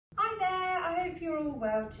all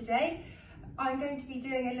well today. I'm going to be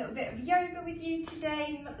doing a little bit of yoga with you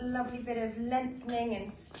today, a lovely bit of lengthening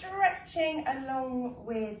and stretching along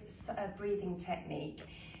with a breathing technique.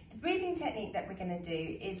 The breathing technique that we're going to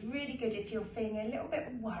do is really good if you're feeling a little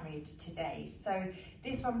bit worried today. So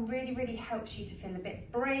this one really helps you to feel a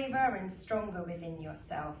bit braver and stronger within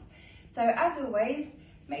yourself. So as always,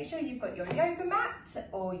 make sure you've got your yoga mat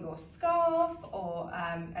or your scarf or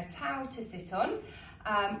a towel to sit on.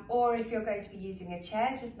 Or if you're going to be using a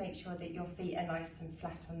chair, just make sure that your feet are nice and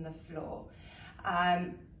flat on the floor.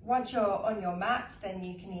 Once you're on your mat, then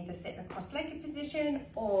you can either sit in a cross-legged position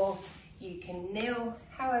or you can kneel,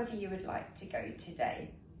 however you would like to go today.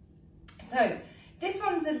 So this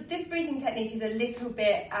breathing technique is a little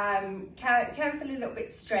bit, can feel a little bit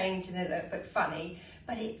strange and a little bit funny,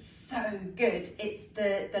 but it's so good. It's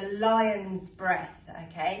the lion's breath,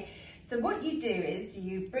 okay? So what you do is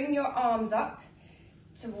you bring your arms up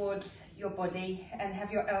towards your body and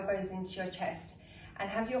have your elbows into your chest and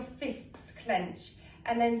have your fists clenched,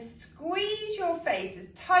 and then squeeze your face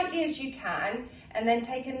as tightly as you can, and then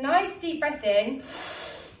take a nice deep breath in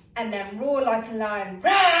and then roar like a lion,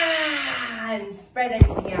 and spread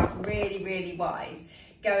everything out really wide.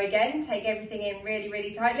 Go again, take everything in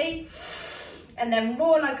really tightly and then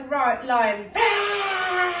roar like a lion,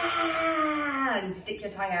 and stick your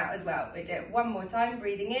tongue out as well. We'll do it one more time,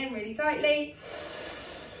 breathing in really tightly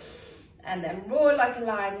and then roar like a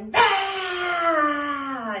lion,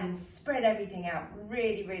 and spread everything out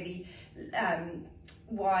really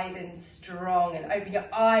wide and strong, and open your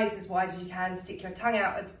eyes as wide as you can, stick your tongue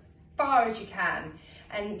out as far as you can,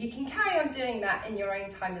 and you can carry on doing that in your own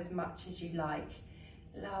time as much as you like.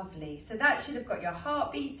 Lovely. So that should have got your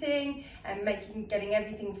heart beating and getting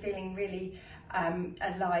everything feeling really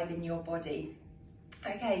alive in your body.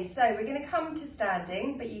 Okay, so we're going to come to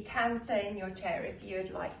standing, but you can stay in your chair if you would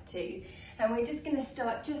like to. And we're just going to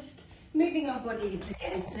start just moving our bodies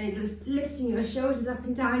again. So just lifting your shoulders up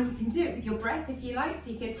and down. You can do it with your breath if you like. So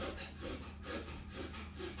you can,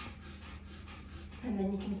 and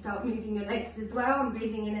then you can start moving your legs as well and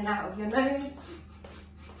breathing in and out of your nose.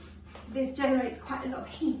 This generates quite a lot of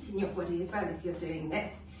heat in your body as well if you're doing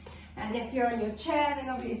this. And if you're on your chair, then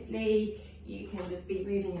obviously you can just be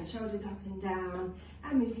moving your shoulders up and down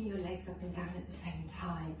and moving your legs up and down at the same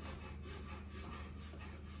time.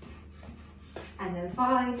 And then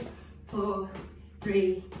 5, 4,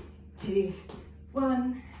 3, 2,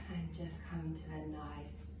 1, and just come to a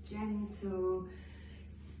nice gentle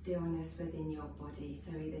stillness within your body.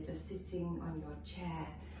 So either just sitting on your chair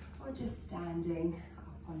or just standing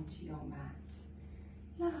up onto your mat.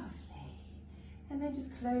 Lovely. And then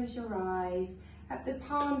just close your eyes. Have the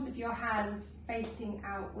palms of your hands facing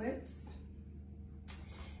outwards.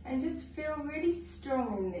 And just feel really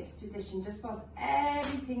strong in this position, just whilst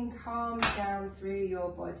everything calms down through your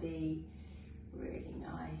body. Really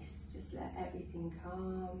nice. Just let everything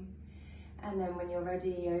calm. And then when you're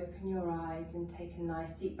ready, open your eyes and take a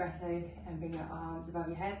nice deep breath out and bring your arms above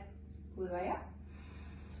your head, all the way up.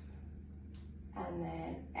 And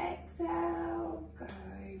then exhale, go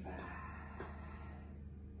over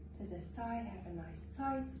to the side, have a nice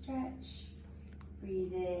side stretch.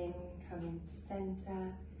 Breathe in, come into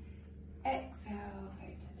center. Exhale, go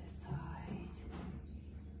to the side.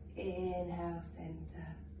 Inhale,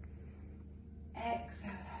 center.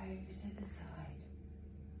 Exhale, over to the side.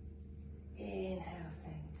 Inhale,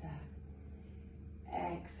 center.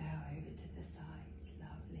 Exhale, over to the side.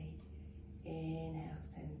 Lovely. Inhale,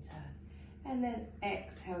 center. And then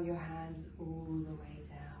exhale your hands all the way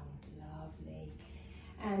down. Lovely.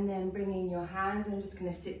 And then bringing your hands, I'm just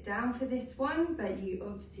going to sit down for this one, but you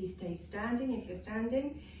obviously stay standing if you're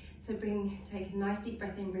standing. So take a nice deep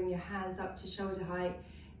breath in, bring your hands up to shoulder height.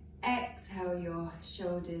 Exhale your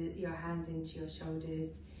hands into your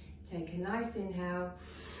shoulders. Take a nice inhale.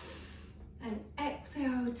 And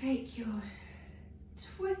exhale, take your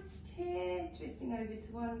twist here, twisting over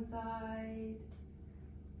to one side.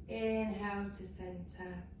 Inhale to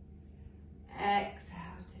center.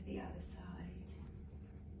 Exhale to the other side.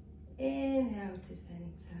 Inhale to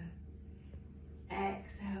center.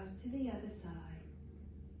 Exhale to the other side.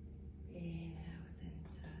 Inhale,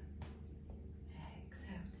 center.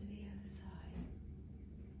 Exhale to the other side.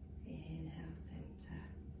 Inhale, center.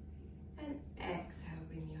 And exhale,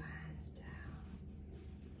 bring your hands down.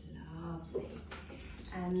 Lovely.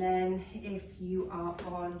 And then if you are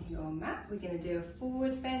on your mat, we're going to do a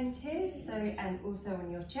forward bend here, so, and also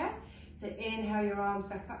on your chair. So inhale your arms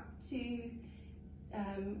back up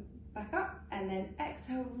and then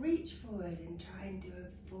exhale, reach forward and try and do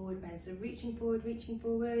a forward bend. So reaching forward,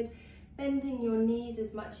 bending your knees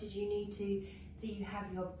as much as you need to, so you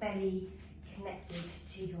have your belly connected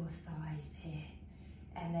to your thighs here.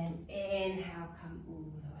 And then inhale, come all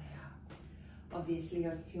the way up. Obviously,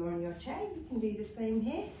 if you're on your chair, you can do the same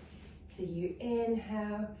here. So you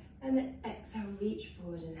inhale, and then exhale, reach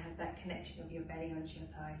forward and have that connection of your belly onto your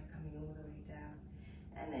thighs coming all the way down.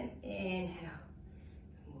 And then inhale,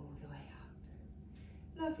 come all the way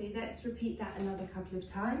up. Lovely, let's repeat that another couple of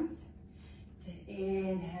times. So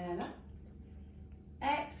inhale up,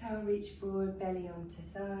 exhale, reach forward, belly onto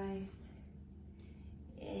thighs.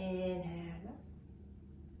 Inhale up,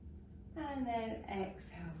 and then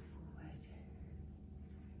exhale forward.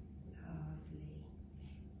 Lovely.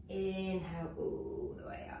 Inhale all the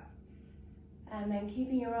way up. And then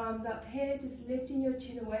keeping your arms up here, just lifting your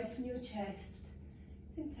chin away from your chest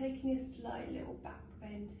and taking a slight little back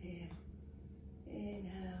bend here.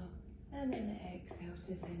 Inhale, and then exhale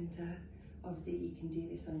to center. Obviously you can do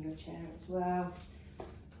this on your chair as well.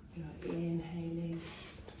 You're inhaling,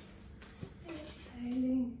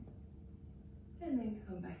 exhaling, and then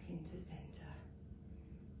come back into center.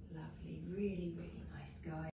 Lovely, really, really nice, guys.